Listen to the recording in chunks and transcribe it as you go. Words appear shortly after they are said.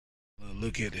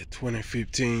look at the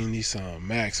 2015 Nissan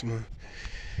Maxima.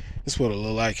 This is what it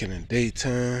look like in the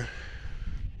daytime.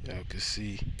 Y'all can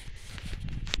see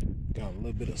got a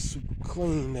little bit of super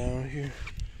clean down here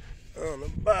on the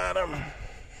bottom.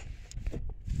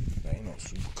 That ain't no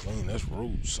super clean, that's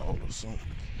road salt or something.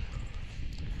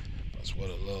 That's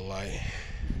what it look like.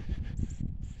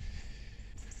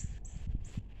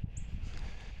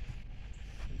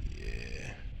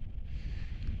 Yeah,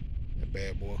 that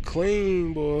bad boy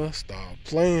clean, boy. Start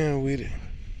playing with it.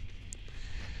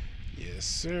 Yes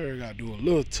sir, gotta do a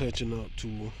little touching up to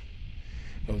it.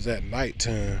 It was at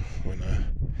nighttime when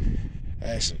I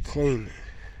actually cleaned it.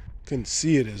 Couldn't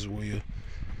see it as well.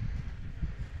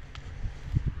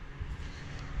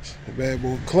 The bad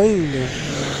boy clean though.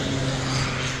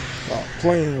 Stop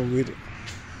playing with it.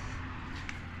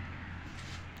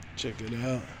 Check it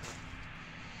out.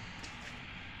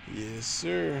 Yes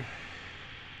sir.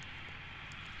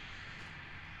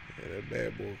 Yeah, that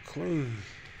bad boy clean.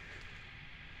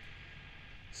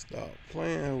 Stop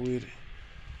playing with it.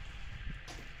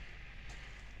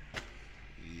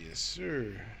 Yes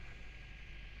sir.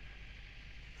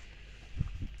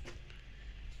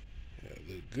 That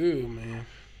look good, man.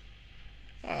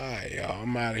 Alright, y'all.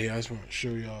 I'm out of here. I just want to show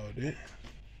y'all that.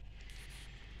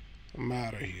 I'm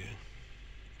out of here.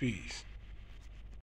 Peace.